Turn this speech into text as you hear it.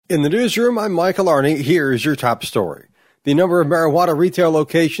In the newsroom, I'm Michael Arney. Here's your top story. The number of marijuana retail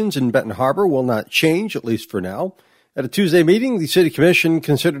locations in Benton Harbor will not change, at least for now. At a Tuesday meeting, the City Commission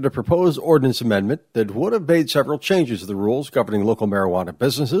considered a proposed ordinance amendment that would have made several changes to the rules governing local marijuana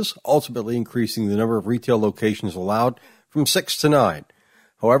businesses, ultimately increasing the number of retail locations allowed from 6 to 9.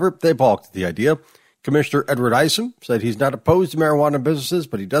 However, they balked at the idea. Commissioner Edward Isom said he's not opposed to marijuana businesses,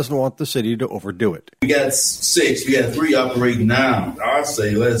 but he doesn't want the city to overdo it. We got 6. We got 3 operating now. I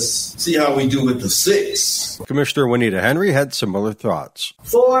say let's see how we do with the 6. Commissioner Juanita Henry had similar thoughts.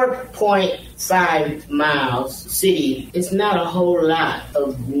 4.5 miles city is not a whole lot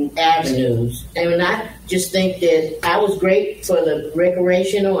of avenues. And I just think that I was great for the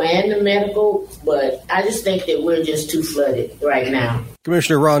recreational and the medical, but I just think that we're just too flooded right now.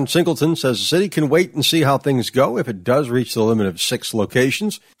 Commissioner Ron Singleton says the city can wait and see how things go if it does reach the limit of 6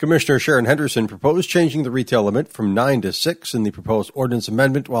 locations. Commissioner Sharon Henderson proposed changing the retail limit from 9 to 6 in the proposed ordinance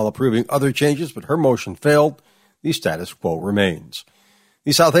amendment while approving other changes, but her motion failed. The status quo remains.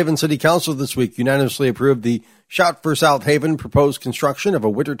 The South Haven City Council this week unanimously approved the Shout for South Haven proposed construction of a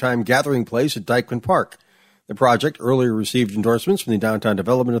wintertime gathering place at Dyckman Park. The project earlier received endorsements from the Downtown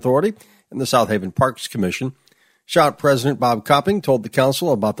Development Authority and the South Haven Parks Commission. Shout President Bob Copping told the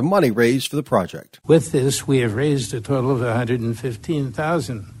council about the money raised for the project. With this, we have raised a total of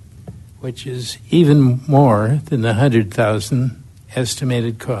 $115,000, which is even more than the $100,000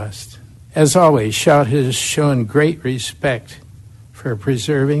 estimated cost. As always, Shout has shown great respect for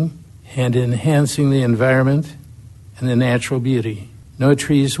preserving and enhancing the environment and the natural beauty. No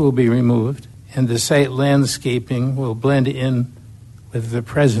trees will be removed, and the site landscaping will blend in with the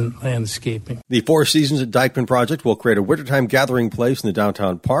present landscaping. The Four Seasons at Dyckman project will create a wintertime gathering place in the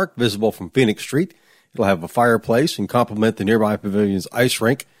downtown park, visible from Phoenix Street. It'll have a fireplace and complement the nearby pavilion's ice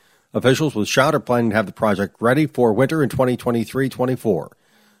rink. Officials with Shout are planning to have the project ready for winter in 2023-24.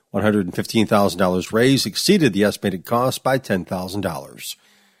 $115,000 raised exceeded the estimated cost by $10,000.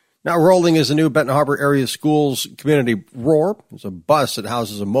 Now rolling is the new Benton Harbor Area Schools Community Roar. It's a bus that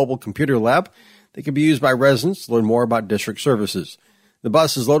houses a mobile computer lab that can be used by residents to learn more about district services. The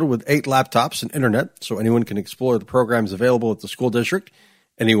bus is loaded with 8 laptops and internet, so anyone can explore the programs available at the school district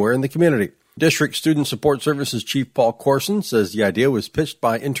anywhere in the community. District Student Support Services Chief Paul Corson says the idea was pitched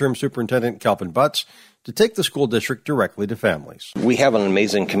by Interim Superintendent Calvin Butts to take the school district directly to families. We have an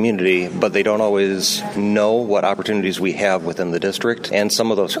amazing community, but they don't always know what opportunities we have within the district, and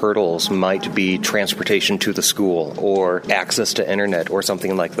some of those hurdles might be transportation to the school or access to internet or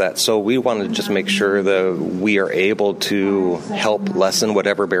something like that. So we want to just make sure that we are able to help lessen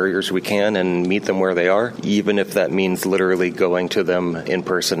whatever barriers we can and meet them where they are, even if that means literally going to them in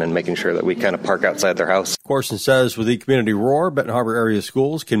person and making sure that we kind of park outside their house. Corson says with the Community Roar, Benton Harbor Area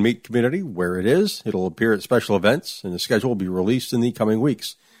Schools can meet community where it is. It'll appear at special events, and the schedule will be released in the coming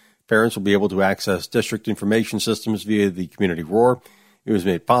weeks. Parents will be able to access district information systems via the Community Roar. It was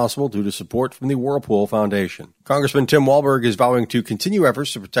made possible due to support from the Whirlpool Foundation. Congressman Tim Walberg is vowing to continue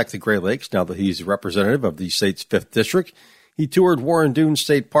efforts to protect the Great Lakes now that he's a representative of the state's 5th District. He toured Warren Dunes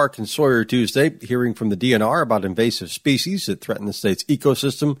State Park in Sawyer Tuesday, hearing from the DNR about invasive species that threaten the state's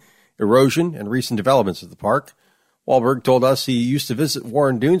ecosystem, erosion, and recent developments at the park. Walberg told us he used to visit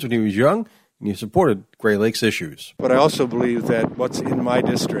Warren Dunes when he was young, and he supported Great Lakes issues. But I also believe that what's in my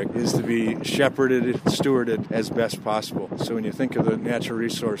district is to be shepherded, stewarded as best possible. So when you think of the natural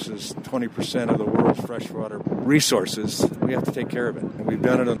resources, 20% of the world's freshwater resources, we have to take care of it. And we've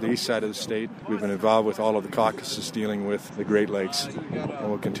done it on the east side of the state. We've been involved with all of the caucuses dealing with the Great Lakes, and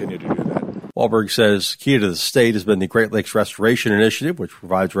we'll continue to do that. Walberg says key to the state has been the Great Lakes Restoration Initiative, which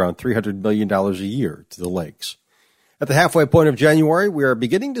provides around $300 million a year to the lakes. At the halfway point of January, we are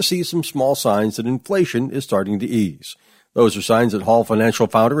beginning to see some small signs that inflation is starting to ease. Those are signs that Hall Financial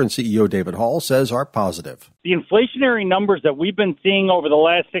founder and CEO David Hall says are positive. The inflationary numbers that we've been seeing over the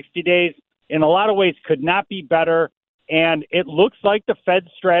last 60 days, in a lot of ways, could not be better. And it looks like the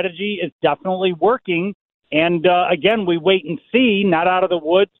Fed's strategy is definitely working. And again, we wait and see, not out of the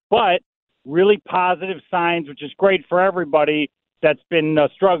woods, but really positive signs, which is great for everybody that's been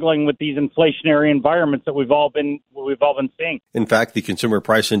struggling with these inflationary environments that we've all been seeing. In fact, the Consumer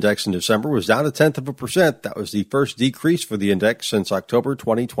Price Index in December was down 0.1%. That was the first decrease for the index since October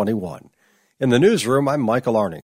 2021. In the newsroom, I'm Michael Arney.